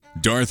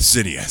Darth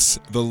Sidious,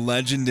 the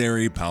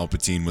legendary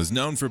Palpatine, was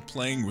known for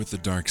playing with the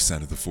dark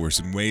side of the Force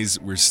in ways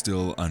we're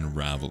still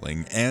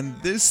unraveling, and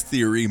this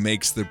theory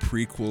makes the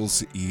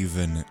prequels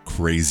even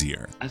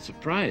crazier. A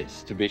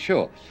surprise, to be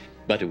sure,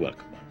 but a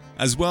welcome one.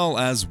 As well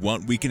as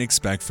what we can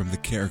expect from the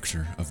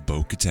character of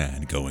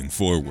Bo-Katan going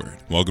forward.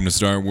 Welcome to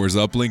Star Wars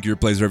Uplink, your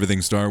place for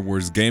everything Star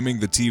Wars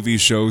gaming, the TV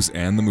shows,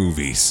 and the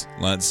movies.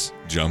 Let's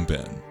jump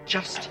in.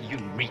 Just you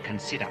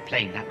reconsider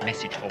playing that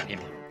message for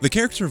him. The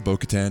character of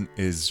Bo-Katan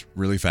is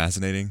really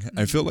fascinating.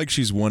 I feel like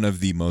she's one of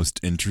the most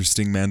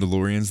interesting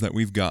Mandalorians that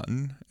we've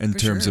gotten in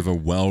terms of a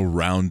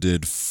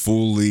well-rounded,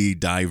 fully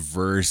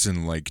diverse,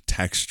 and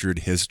textured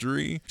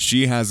history.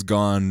 She has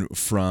gone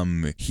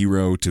from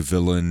hero to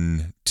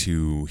villain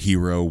to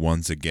hero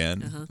once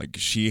again.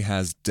 She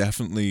has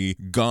definitely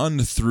gone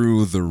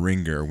through the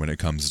ringer when it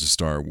comes to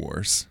Star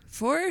Wars.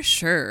 For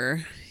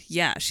sure.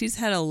 Yeah, she's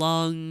had a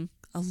long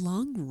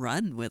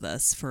run with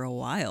us for a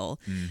while.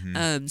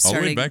 All the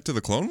way back to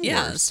the Clone Wars.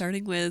 Yeah,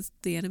 starting with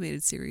the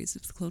animated series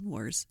of the Clone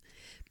Wars.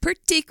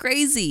 Pretty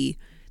crazy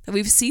that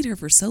we've seen her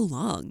for so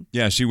long.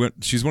 Yeah,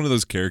 she's one of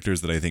those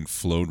characters that I think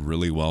flowed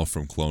really well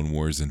from Clone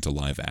Wars into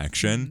live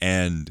action.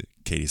 And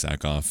Katie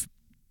Sackhoff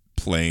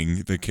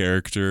playing the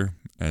character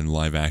and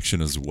live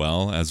action as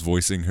well as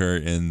voicing her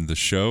in the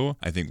show,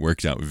 I think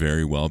worked out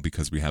very well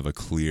because we have a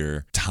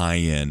clear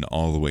tie-in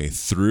all the way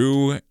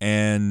through.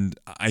 And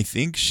I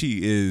think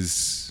she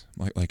is,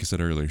 like I said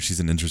earlier, she's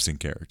an interesting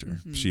character.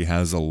 She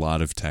has a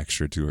lot of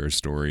texture to her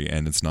story,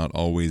 and it's not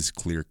always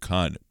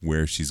clear-cut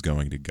where she's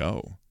going to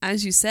go.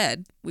 As you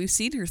said, we've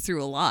seen her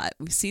through a lot.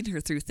 We've seen her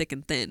through thick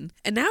and thin.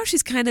 And now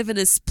she's kind of in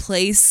this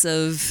place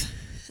of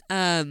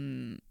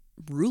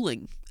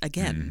ruling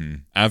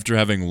again. After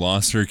having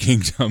lost her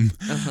kingdom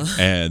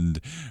and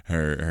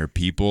her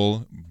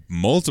people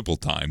multiple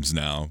times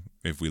now.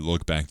 If we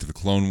look back to the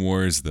Clone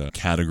Wars, the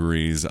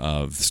categories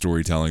of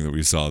storytelling that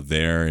we saw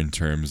there in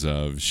terms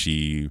of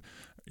she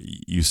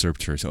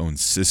usurped her own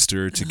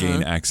sister to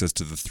gain access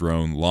to the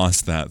throne,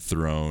 lost that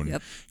throne,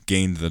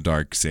 gained the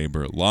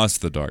Darksaber,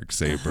 lost the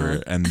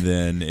Darksaber. And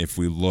then if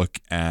we look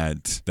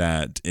at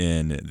that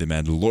in The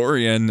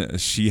Mandalorian,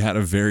 she had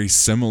a very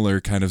similar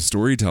kind of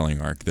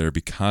storytelling arc there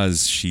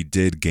because she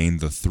did gain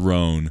the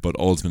throne, but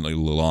ultimately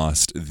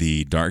lost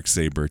the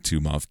Darksaber to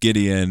Moff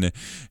Gideon,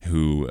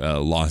 who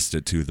lost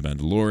it to The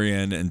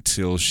Mandalorian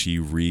until she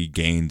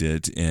regained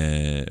it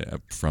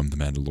from The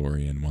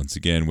Mandalorian once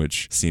again,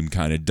 which seemed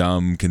kind of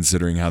dumb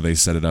considering how they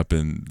set it up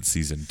in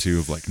season 2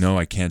 of no,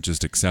 I can't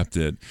just accept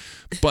it.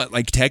 But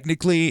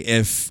technically,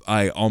 if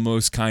I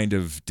almost kind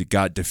of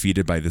got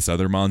defeated by this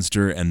other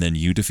monster and then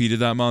you defeated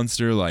that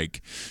monster,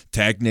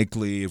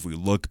 technically, if we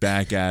look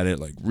back at it,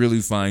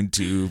 really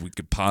fine-tuned, we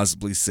could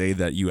possibly say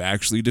that you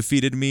actually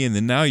defeated me and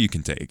then now you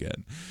can take it.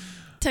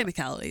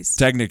 Technicalities.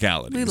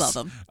 We love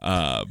them.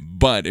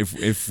 But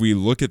if we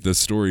look at the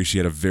story, she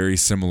had a very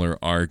similar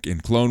arc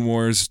in Clone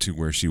Wars to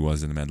where she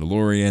was in The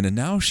Mandalorian, and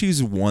now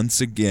she's once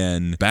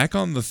again back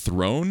on the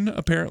throne,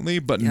 apparently,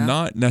 but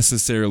not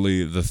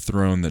necessarily the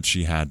throne that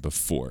she had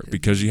before,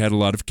 because she had a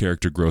lot of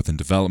character growth and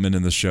development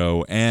in the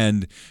show,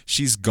 and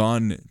she's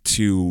gone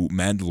to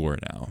Mandalore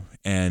now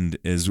and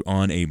is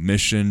on a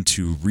mission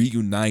to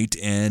reunite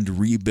and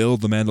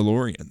rebuild the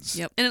Mandalorians.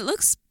 Yep, and it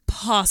looks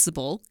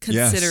possible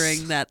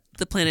considering that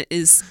the planet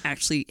is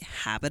actually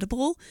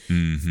habitable,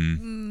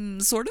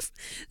 sort of.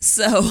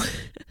 So,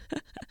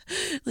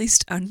 at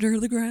least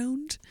under the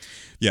ground.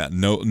 Yeah,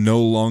 no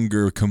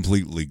longer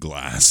completely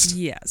glassed.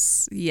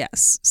 Yes.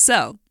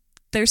 So,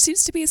 there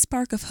seems to be a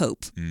spark of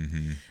hope.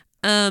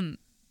 I'm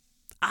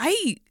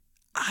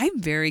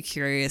very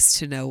curious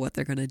to know what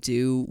they're gonna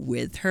do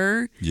with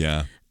her.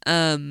 Yeah.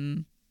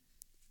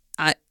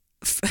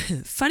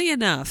 Funny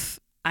enough,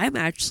 I'm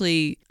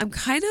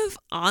kind of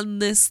on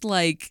this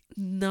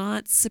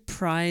not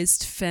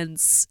surprised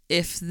fence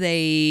if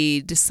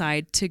they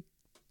decide to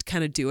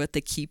kind of do what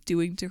they keep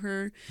doing to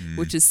her,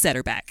 which is set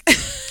her back.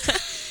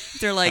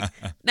 They're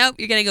nope,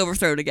 you're getting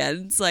overthrown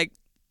again. It's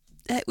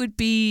that would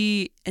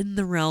be in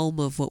the realm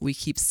of what we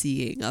keep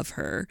seeing of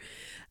her.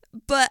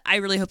 But I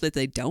really hope that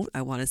they don't.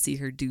 I want to see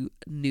her do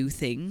new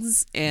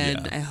things,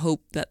 and I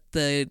hope that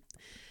the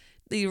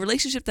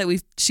relationship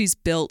that she's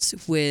built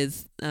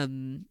with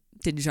Din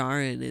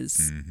Djarin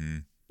is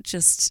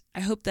just, I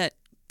hope that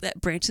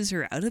branches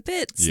her out a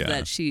bit so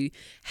that she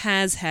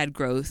has had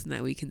growth and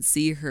that we can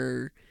see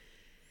her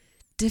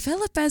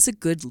develop as a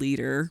good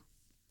leader.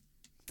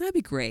 That'd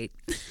be great.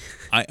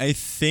 I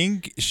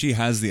think she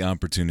has the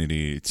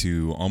opportunity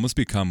to almost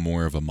become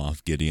more of a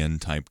Moff Gideon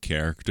type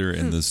character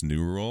in this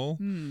new role.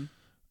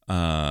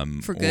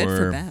 For good,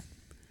 for bad.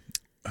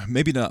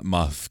 Maybe not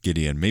Moff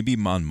Gideon, maybe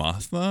Mon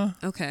Mothma.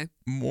 Okay.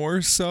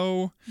 More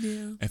so.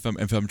 Yeah. If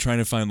I'm trying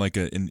to find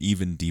an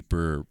even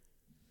deeper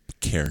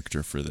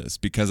character for this,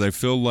 because I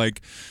feel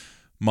like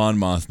Mon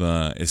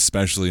Mothma,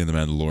 especially in The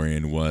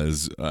Mandalorian,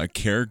 was a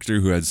character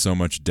who had so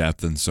much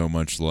depth and so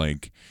much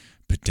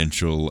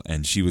potential,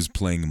 and she was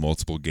playing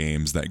multiple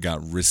games that got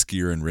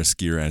riskier and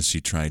riskier as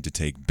she tried to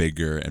take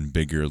bigger and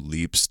bigger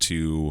leaps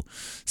to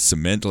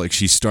cement. Like,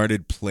 she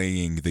started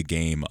playing the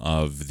game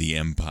of the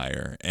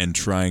Empire and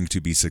trying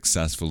to be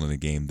successful in a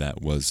game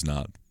that was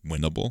not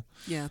winnable.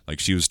 Yeah.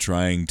 Like, she was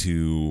trying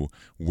to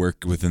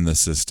work within the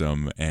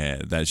system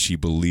that she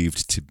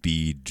believed to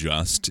be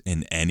just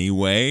in any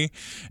way,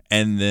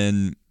 and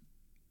then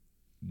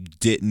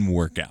didn't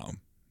work out,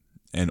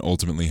 and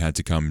ultimately had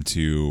to come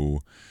to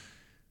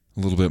a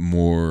little bit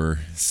more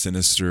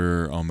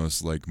sinister,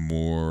 almost like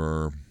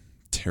more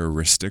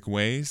terroristic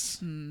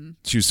ways.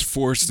 She was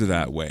forced to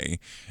that way,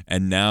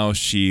 and now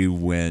she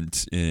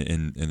went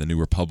in the New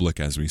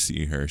Republic as we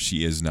see her.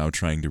 She is now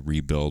trying to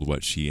rebuild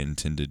what she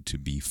intended to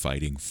be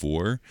fighting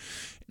for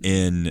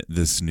in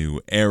this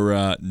new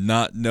era,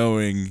 not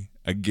knowing,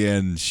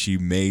 again, she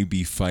may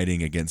be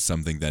fighting against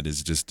something that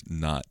is just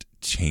not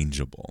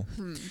changeable.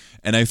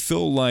 And I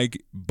feel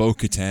like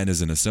Bo-Katan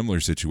is in a similar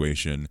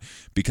situation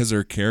because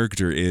her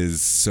character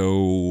is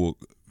so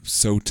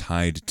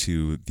tied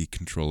to the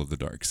control of the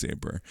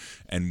Darksaber.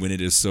 And when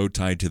it is so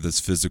tied to this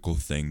physical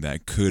thing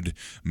that could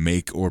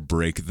make or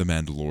break the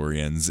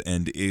Mandalorians,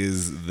 and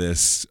is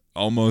this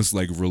almost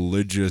like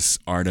religious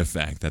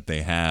artifact that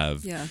they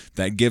have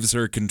that gives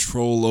her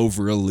control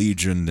over a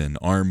legion and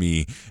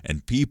army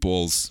and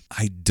peoples,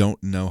 I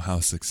don't know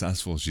how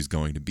successful she's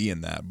going to be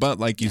in that. But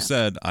like you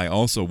said, I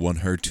also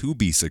want her to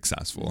be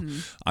successful.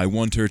 I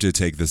want her to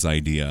take this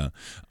idea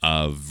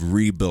of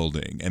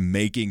rebuilding and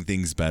making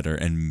things better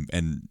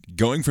and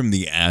going from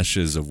the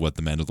ashes of what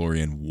the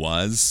Mandalorian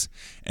was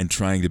and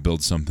trying to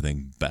build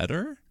something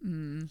better.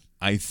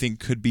 I think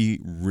could be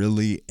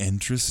really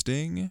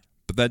interesting.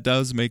 But that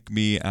does make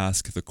me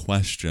ask the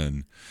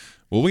question,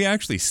 will we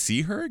actually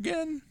see her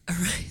again?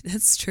 Right,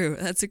 that's true.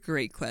 That's a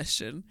great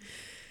question.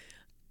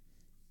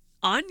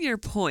 On your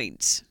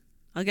point,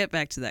 I'll get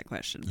back to that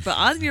question, but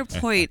on your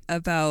point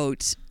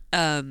about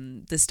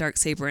this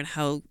Darksaber and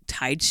how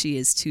tied she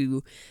is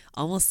to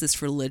almost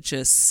this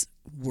religious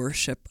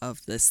worship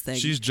of this thing.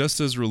 She's just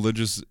as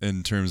religious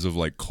in terms of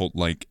like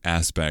cult-like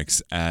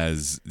aspects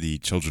as the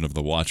Children of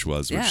the Watch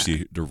was, which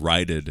she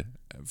derided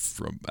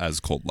from as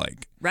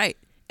cult-like. Right.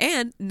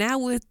 And now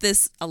with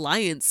this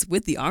alliance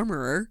with the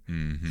Armorer,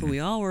 who we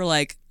all were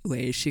like,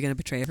 wait, is she going to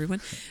betray everyone?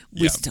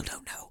 We still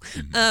don't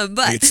know.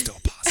 But it's still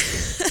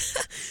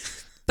possible.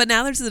 But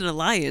now there's an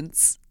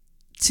alliance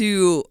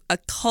to a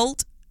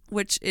cult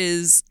which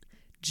is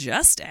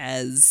just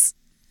as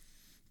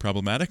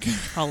problematic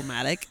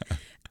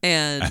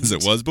and as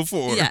it was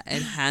before. Yeah,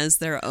 and has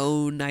their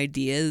own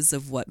ideas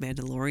of what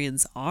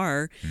Mandalorians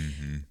are.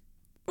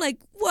 Like,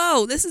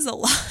 whoa, this is a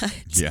lot.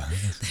 Yeah.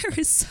 There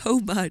is so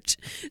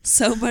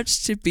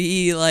much to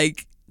be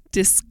like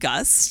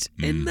discussed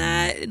in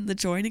that, in the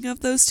joining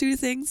of those two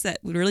things that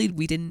really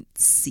we didn't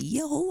see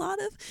a whole lot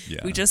of.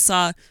 Yeah. We just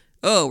saw,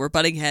 oh, we're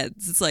butting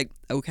heads. It's like,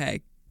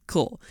 okay,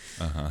 cool.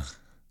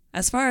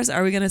 As far as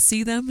are we going to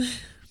see them?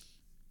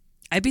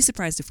 I'd be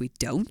surprised if we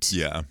don't.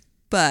 Yeah.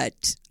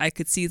 But I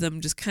could see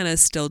them just kind of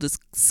still just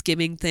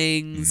skimming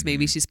things.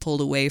 Maybe she's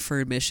pulled away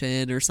for a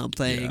mission or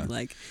something. Yeah.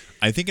 Like,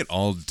 I think it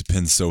all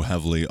depends so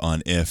heavily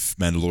on if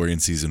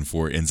Mandalorian Season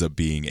 4 ends up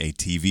being a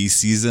TV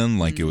season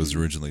like it was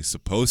originally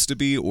supposed to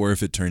be, or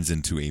if it turns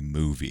into a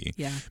movie.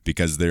 Yeah.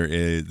 Because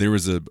there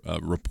was a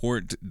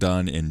report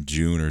done in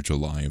June or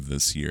July of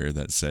this year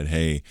that said,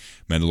 hey,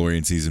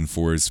 Mandalorian Season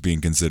 4 is being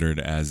considered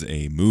as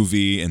a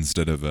movie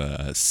instead of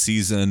a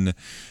season.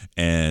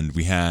 And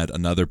we had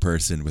another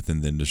person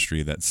within the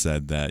industry that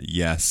said that,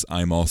 yes,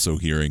 I'm also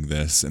hearing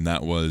this. And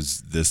that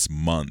was this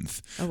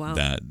month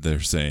that they're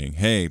saying,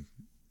 hey,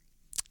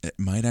 it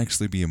might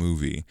actually be a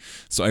movie.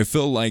 So I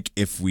feel like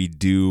if we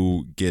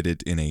do get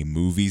it in a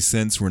movie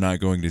sense, we're not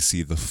going to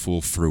see the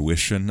full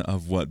fruition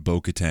of what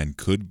Bo-Katan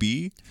could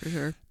be. for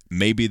sure.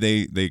 Maybe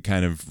they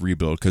kind of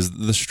rebuild, because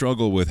the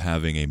struggle with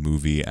having a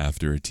movie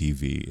after a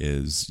TV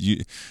is,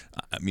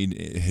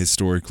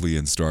 historically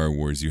in Star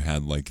Wars, you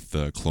had like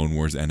the Clone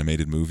Wars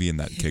animated movie and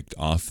that kicked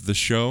off the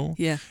show.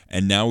 Yeah.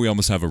 And now we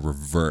almost have a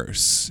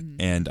reverse.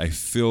 And I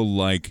feel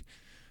like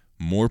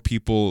more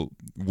people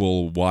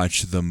will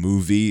watch the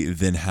movie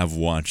than have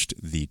watched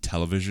the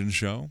television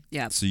show.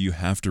 Yeah. So you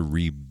have to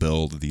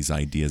rebuild these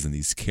ideas and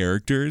these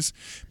characters.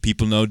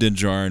 People know Din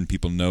Djarin,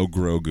 people know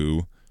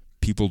Grogu.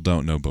 People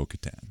don't know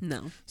Bo-Katan.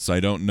 No. So I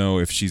don't know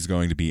if she's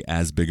going to be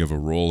as big of a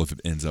role if it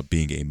ends up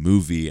being a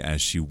movie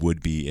as she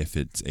would be if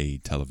it's a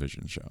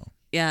television show.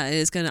 Yeah, it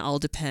is going to all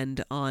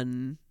depend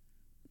on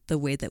the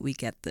way that we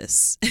get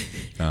this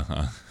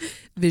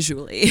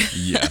visually.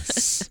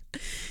 Yes.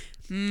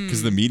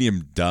 Because the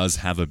medium does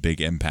have a big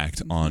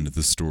impact on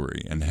the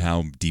story and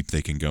how deep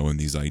they can go in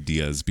these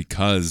ideas.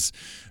 Because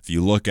if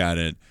you look at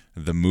it,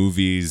 the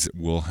movies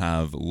will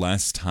have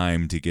less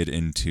time to get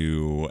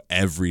into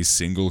every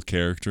single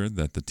character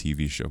that the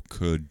TV show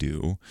could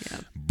do,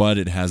 but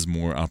it has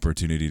more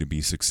opportunity to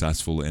be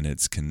successful in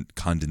its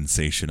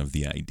condensation of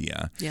the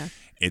idea. Yeah.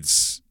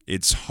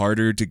 It's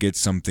harder to get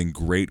something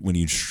great when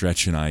you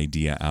stretch an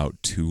idea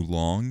out too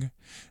long.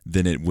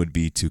 than it would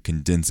be to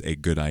condense a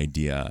good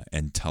idea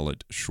and tell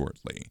it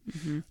shortly.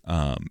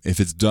 If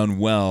it's done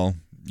well,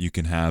 you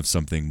can have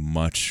something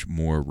much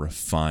more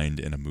refined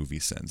in a movie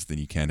sense than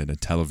you can in a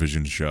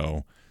television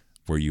show,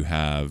 where you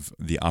have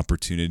the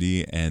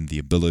opportunity and the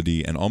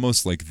ability and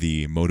almost like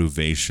the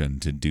motivation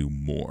to do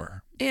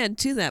more. And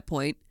to that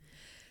point,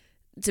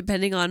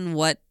 depending on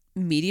what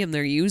medium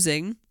they're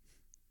using,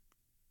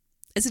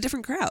 it's a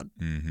different crowd.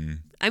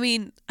 I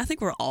mean, I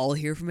think we're all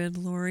here for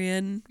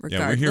Mandalorian,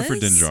 regardless. Yeah, we're here for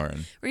Din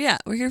Djarin.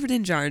 We're here for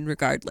Din Djarin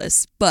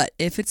regardless. But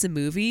if it's a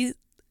movie,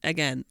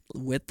 again,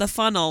 with the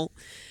funnel,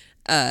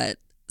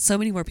 so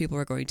many more people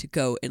are going to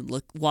go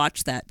and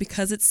watch that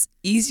because it's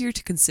easier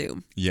to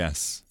consume.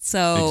 Yes.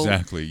 So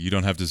exactly. You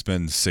don't have to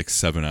spend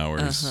 6-7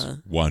 hours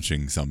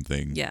watching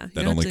something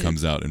that only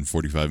comes out in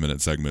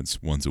 45-minute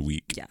segments once a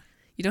week. Yeah.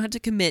 You don't have to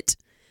commit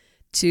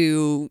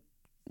to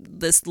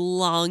this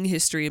long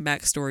history and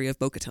backstory of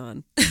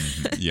Bo-Katan.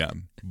 Yeah.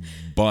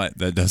 But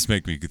that does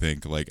make me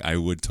think, like, I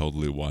would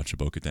totally watch a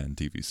Bo-Katan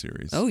TV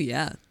series. Oh,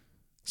 yeah.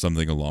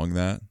 Something along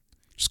that.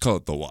 Just call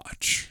it The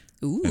Watch.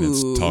 Ooh. And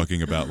it's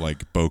talking about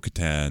like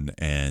Bo-Katan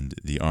and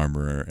the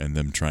Armorer and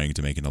them trying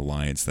to make an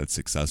alliance that's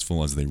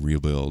successful as they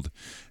rebuild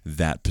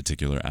that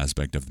particular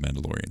aspect of the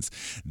Mandalorians.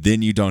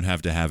 Then you don't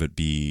have to have it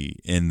be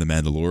in the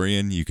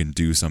Mandalorian. You can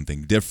do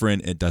something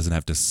different. It doesn't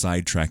have to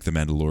sidetrack the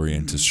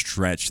Mandalorian to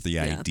stretch the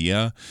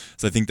idea.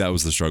 So I think that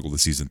was the struggle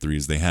with season 3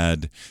 is they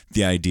had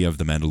the idea of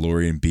the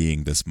Mandalorian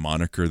being this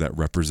moniker that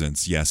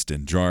represents, yes,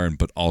 Din Djarin,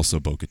 but also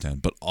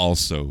Bo-Katan, but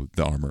also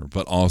the Armorer,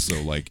 but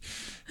also like...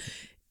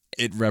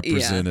 It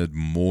represented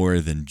more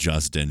than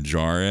just Din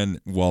Djarin,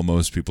 while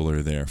most people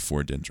are there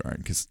for Din Djarin.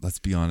 Because let's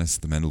be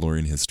honest, the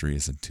Mandalorian history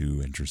isn't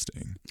too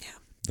interesting. Yeah.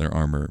 They're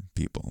armor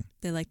people.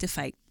 They like to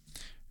fight.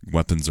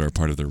 Weapons are a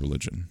part of their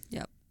religion.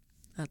 Yep.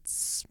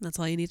 That's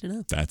all you need to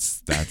know.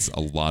 That's a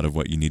lot of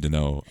what you need to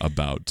know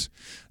about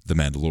the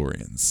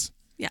Mandalorians.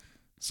 Yeah.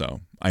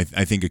 So I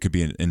think it could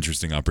be an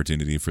interesting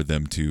opportunity for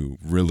them to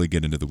really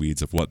get into the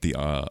weeds of what the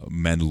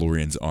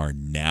Mandalorians are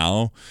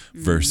now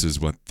versus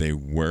what they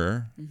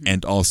were,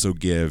 and also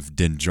give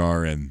Din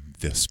Djarin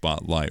the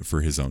spotlight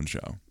for his own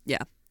show. Yeah,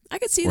 I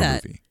could see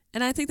that. Movie.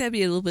 And I think that'd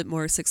be a little bit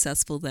more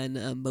successful than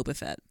Boba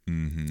Fett.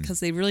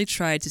 Because they really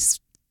tried to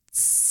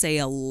say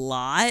a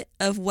lot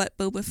of what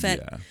Boba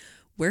Fett...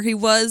 where he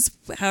was,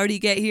 how did he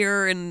get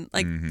here, and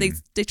like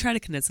they try to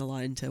condense a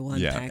lot into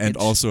one package. And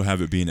also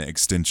have it be an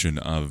extension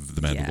of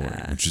the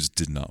Mandalorian, which just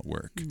did not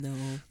work. No.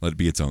 Let it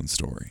be its own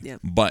story. Yeah.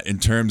 But in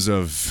terms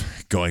of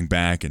going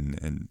back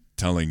and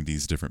telling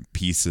these different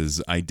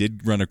pieces, I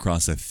did run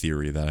across a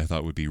theory that I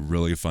thought would be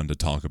really fun to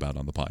talk about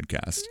on the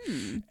podcast.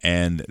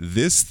 And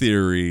this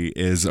theory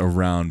is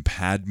around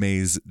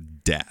Padme's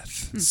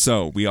death.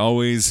 So we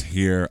always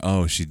hear,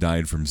 oh, she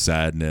died from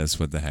sadness.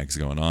 What the heck's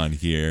going on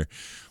here?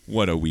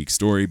 What a weak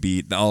story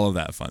beat, all of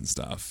that fun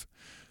stuff.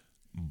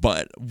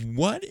 But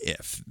what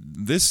if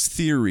this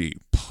theory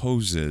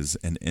poses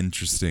an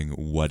interesting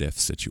what if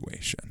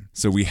situation?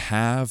 So we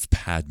have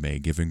Padme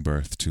giving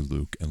birth to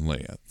Luke and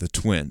Leia, the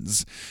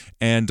twins.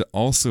 And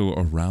also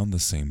around the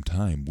same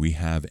time, we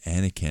have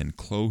Anakin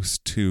close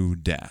to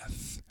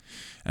death.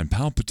 And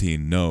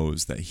Palpatine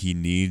knows that he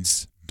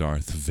needs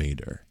Darth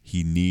Vader.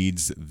 He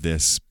needs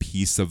this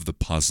piece of the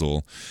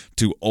puzzle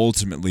to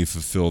ultimately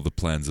fulfill the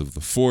plans of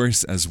the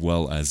Force as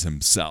well as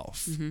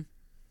himself.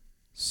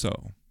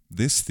 So,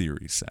 this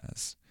theory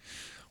says,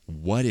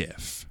 what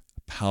if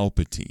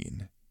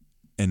Palpatine,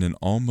 in an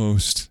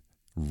almost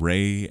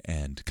Rey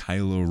and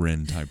Kylo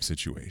Ren type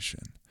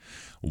situation,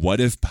 what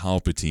if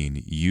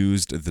Palpatine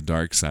used the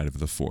dark side of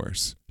the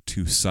Force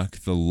to suck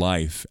the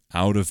life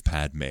out of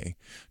Padme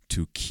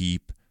to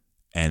keep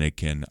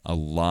Anakin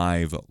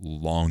alive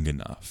long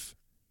enough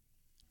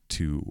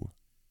to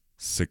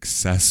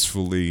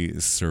successfully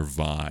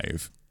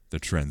survive the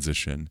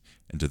transition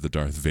into the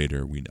Darth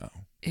Vader we know?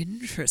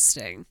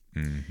 Interesting.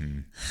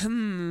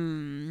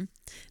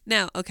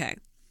 Now, okay.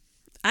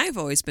 I've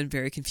always been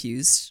very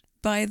confused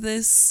by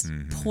this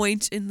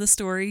point in the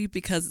story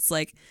because it's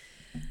like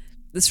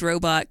this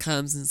robot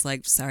comes and it's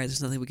like, sorry,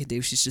 there's nothing we can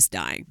do. She's just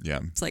dying.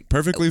 Yeah. It's like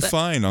perfectly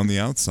fine on the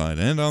outside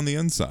and on the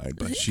inside,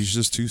 but she's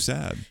just too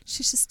sad.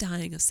 She's just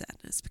dying of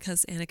sadness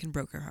because Anakin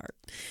broke her heart.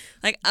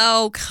 Like,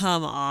 oh,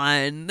 come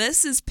on.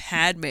 This is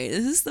Padme.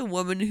 This is the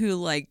woman who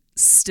like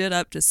stood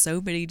up to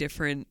so many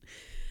different...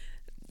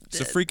 It's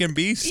a freaking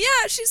beast.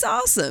 Yeah, she's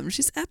awesome.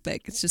 She's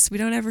epic. It's just we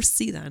don't ever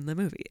see that in the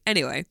movie.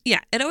 Anyway,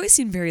 yeah, it always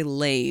seemed very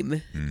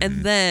lame.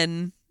 And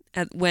then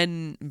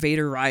when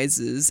Vader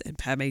rises and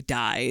Padme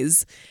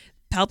dies,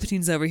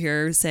 Palpatine's over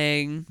here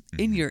saying,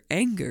 in your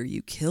anger,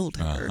 you killed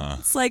her.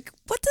 It's like,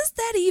 what does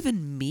that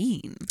even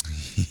mean?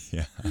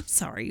 Yeah. I'm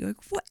sorry. Like,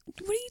 what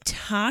are you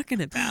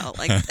talking about?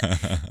 Like,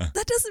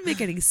 that doesn't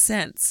make any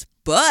sense.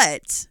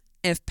 But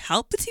if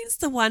Palpatine's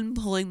the one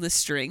pulling the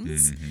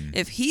strings,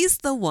 if he's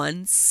the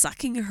one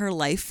sucking her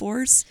life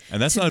force,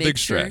 and that's not a big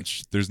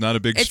stretch. There's not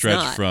a big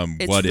stretch from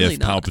what if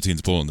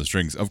Palpatine's pulling the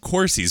strings. Of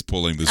course he's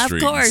pulling the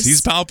strings.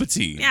 He's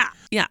Palpatine.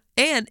 Yeah.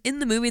 And in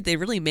the movie, they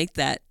really make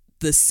that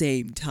the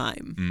same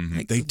time. Mm-hmm.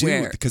 Like, They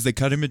do, because they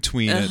cut in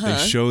between it. They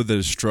show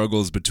the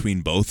struggles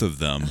between both of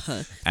them.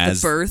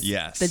 As the birth,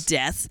 yes. the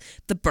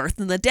death, the birth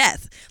and the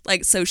death.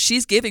 Like, so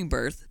she's giving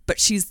birth, but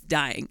she's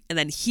dying. And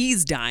then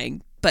he's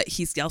dying, but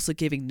he's also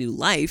giving new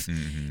life.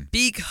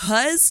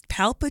 Because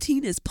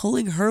Palpatine is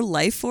pulling her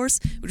life force,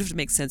 which would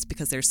make sense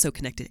because they're so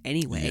connected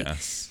anyway,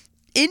 Yes.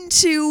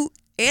 into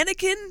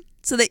Anakin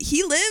so that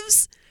he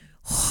lives.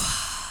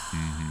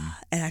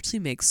 It actually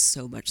makes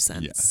so much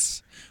sense.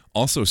 Yes.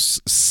 Also,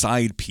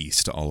 side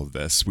piece to all of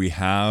this, we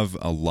have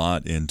a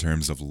lot in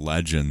terms of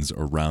legends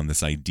around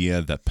this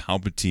idea that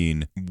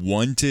Palpatine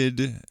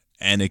wanted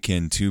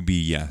Anakin to be,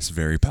 yes,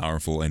 very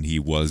powerful, and he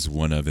was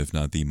one of, if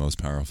not the most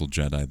powerful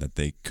Jedi that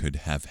they could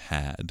have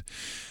had.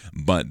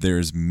 But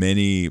there's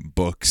many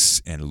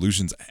books and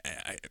allusions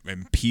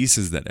and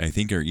pieces that I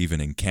think are even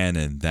in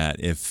canon that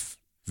if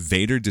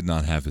Vader did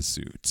not have a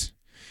suit,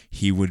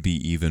 he would be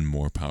even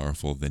more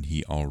powerful than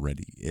he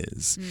already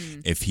is.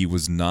 If he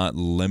was not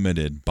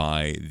limited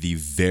by the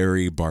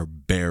very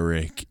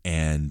barbaric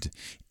and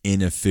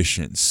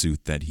inefficient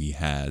suit that he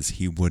has,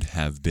 he would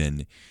have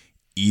been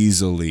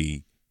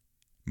easily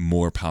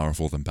more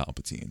powerful than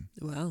Palpatine,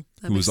 Wow,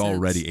 who was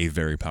already a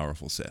very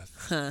powerful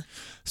Sith.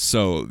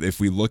 So if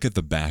we look at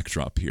the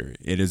backdrop here,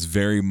 it is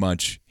very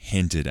much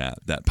hinted at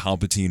that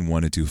Palpatine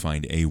wanted to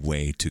find a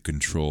way to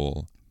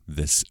control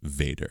this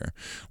Vader,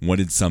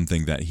 wanted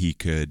something that he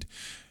could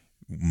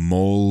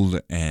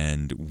mold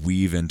and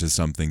weave into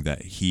something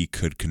that he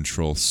could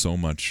control so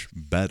much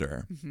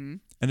better.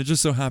 And it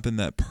just so happened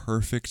that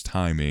perfect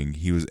timing,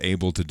 he was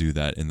able to do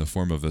that in the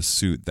form of a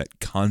suit that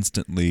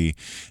constantly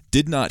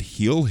did not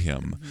heal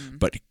him,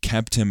 but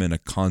kept him in a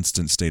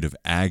constant state of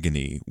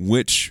agony,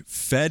 which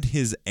fed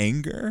his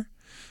anger,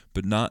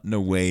 but not in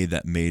a way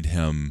that made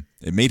him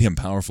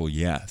powerful,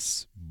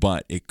 yes,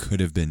 but it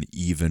could have been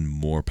even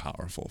more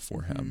powerful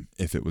for him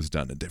if it was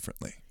done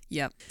differently.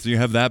 Yep. So you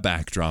have that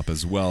backdrop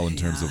as well in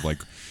terms of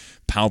like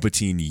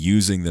Palpatine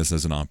using this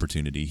as an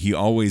opportunity. He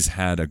always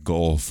had a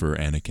goal for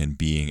Anakin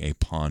being a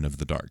pawn of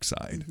the dark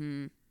side,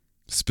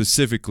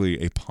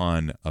 specifically a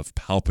pawn of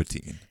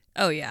Palpatine.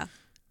 Oh, yeah.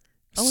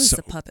 Always So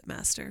the puppet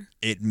master.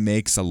 it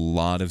makes a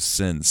lot of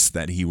sense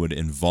that he would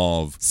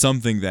involve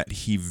something that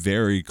he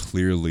very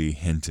clearly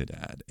hinted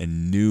at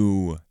and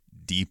knew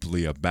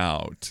deeply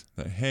about,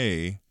 that,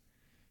 hey,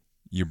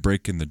 you're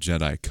breaking the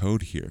Jedi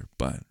code here,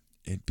 but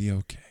it'd be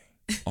okay.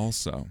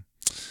 Also,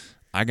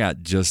 I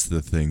got just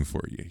the thing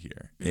for you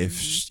here.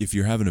 If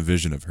you're having a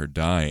vision of her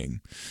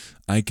dying,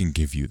 I can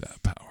give you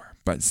that power,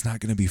 but it's not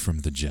going to be from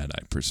the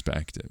Jedi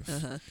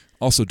perspective.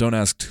 Also, don't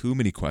ask too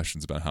many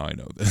questions about how I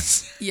know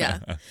this. Yeah.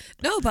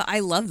 No, but I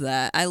love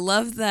that. I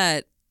love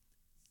that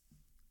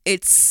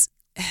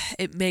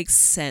it makes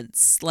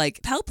sense.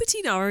 Like,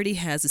 Palpatine already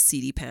has a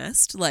seedy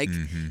past. Like,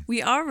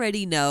 we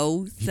already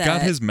know that... He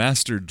got his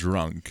master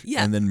drunk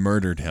and then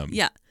murdered him.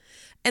 Yeah.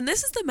 And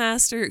this is the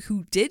master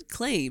who did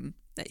claim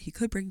that he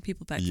could bring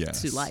people back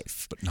to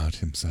life. But not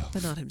himself.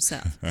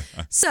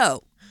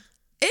 So,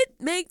 it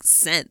makes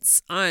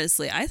sense,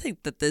 honestly. I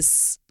think that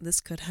this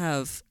could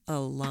have a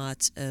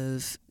lot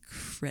of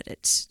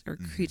credit or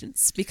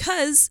credence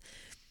because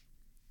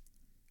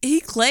he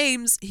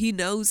claims he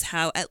knows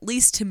how at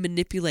least to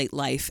manipulate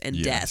life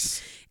and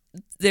death.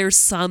 There's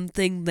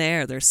something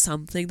there. There's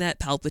something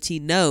that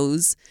Palpatine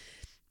knows.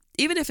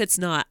 Even if it's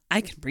not, I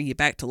can bring you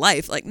back to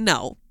life. Like,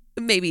 no.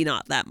 Maybe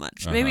not that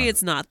much. Maybe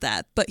it's not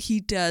that. But he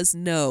does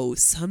know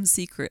some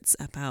secrets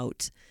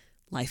about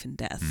life and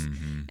death.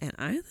 And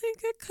I think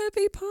it could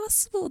be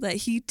possible that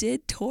he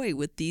did toy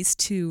with these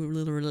two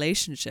little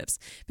relationships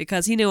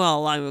because he knew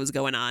all along what was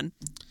going on.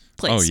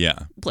 Please. Oh,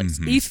 yeah. Please.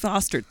 He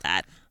fostered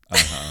that.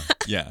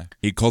 Yeah.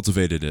 He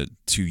cultivated it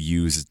to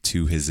use it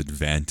to his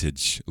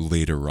advantage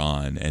later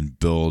on and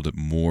build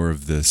more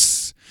of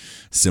this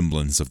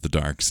semblance of the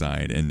dark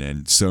side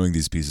and sowing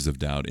these pieces of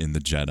doubt in the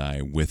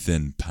Jedi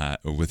within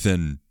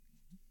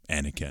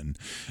Anakin.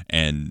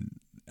 And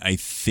I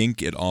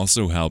think it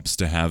also helps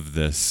to have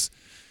this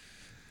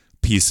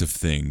piece of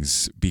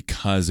things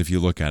because if you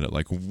look at it,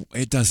 like,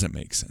 it doesn't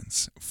make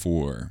sense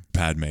for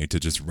Padme to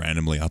just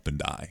randomly up and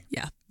die.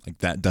 Yeah. Like,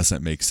 that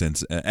doesn't make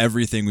sense.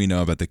 Everything we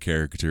know about the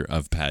character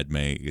of Padme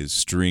is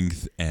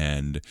strength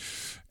and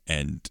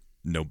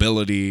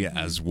nobility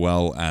as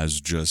well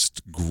as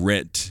just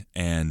grit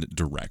and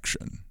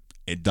direction.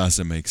 It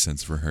doesn't make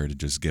sense for her to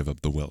just give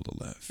up the will to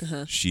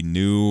live. She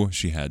knew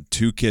she had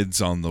 2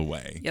 kids on the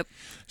way. Yep.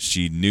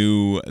 She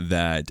knew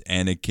that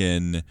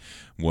Anakin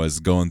was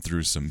going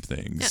through some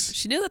things. Yeah,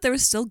 she knew that there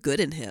was still good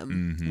in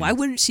him. Why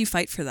wouldn't she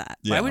fight for that?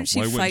 Yeah, why wouldn't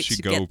she fight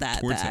to go get that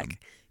towards back? him?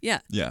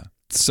 Yeah. Yeah.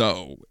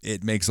 So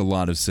it makes a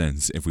lot of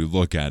sense if we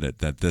look at it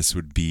that this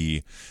would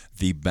be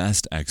the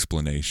best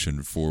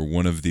explanation for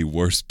one of the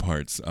worst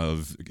parts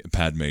of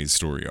Padme's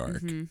story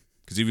arc.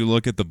 Because if you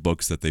look at the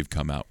books that they've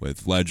come out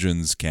with,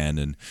 legends,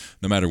 canon,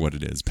 no matter what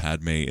it is,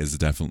 Padme is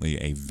definitely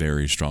a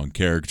very strong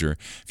character.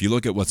 If you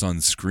look at what's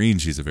on screen,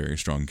 she's a very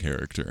strong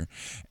character.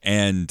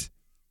 And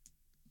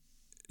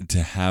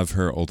to have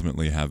her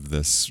ultimately have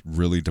this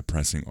really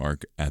depressing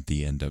arc at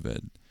the end of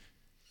it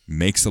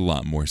makes a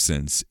lot more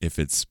sense if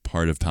it's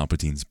part of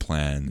Palpatine's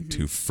plan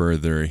to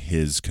further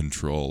his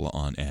control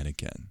on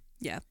Anakin.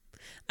 Yeah.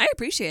 I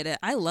appreciate it.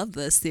 I love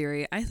this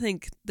theory. I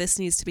think this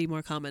needs to be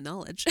more common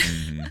knowledge.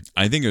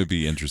 I think it would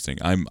be interesting.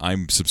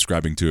 I'm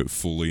subscribing to it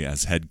fully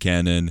as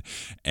headcanon,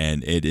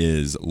 and it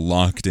is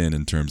locked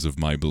in terms of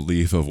my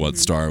belief of what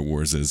Star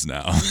Wars is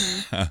now.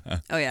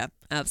 Oh yeah,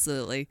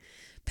 absolutely.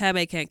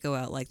 Padme can't go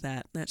out like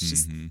that. That's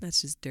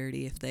just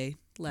dirty if they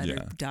let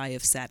her die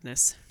of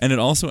sadness. And it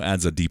also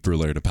adds a deeper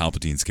layer to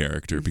Palpatine's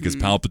character, because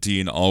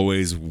Palpatine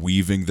always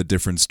weaving the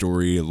different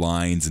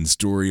storylines and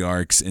story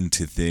arcs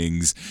into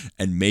things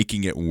and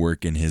making it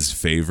work in his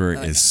favor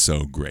is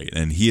so great.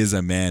 And he is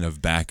a man of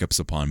backups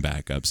upon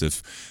backups.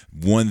 If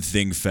one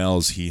thing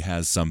fails, he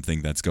has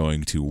something that's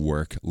going to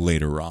work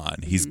later on.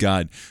 He's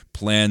got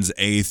plans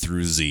A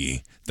through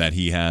Z that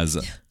he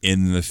has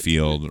in the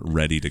field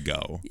ready to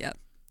go. Yep.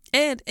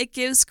 And it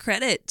gives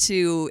credit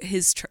to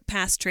his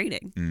past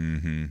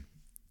training.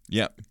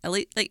 Yep. At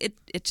least, like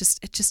it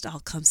just all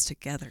comes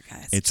together,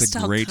 guys. It's a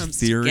great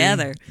theory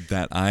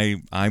that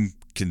I'm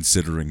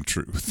considering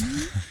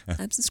truth.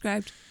 I'm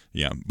subscribed.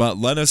 Yeah, but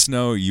let us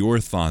know your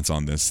thoughts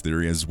on this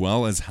theory, as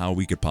well as how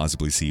we could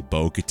possibly see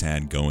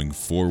Bo-Katan going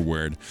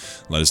forward.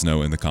 Let us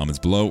know in the comments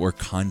below, or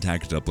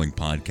contact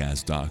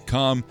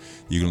uplink.podcast.com.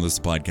 You can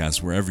listen to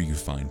podcasts wherever you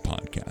find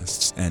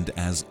podcasts. And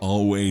as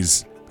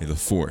always, may the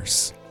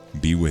Force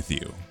be with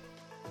you.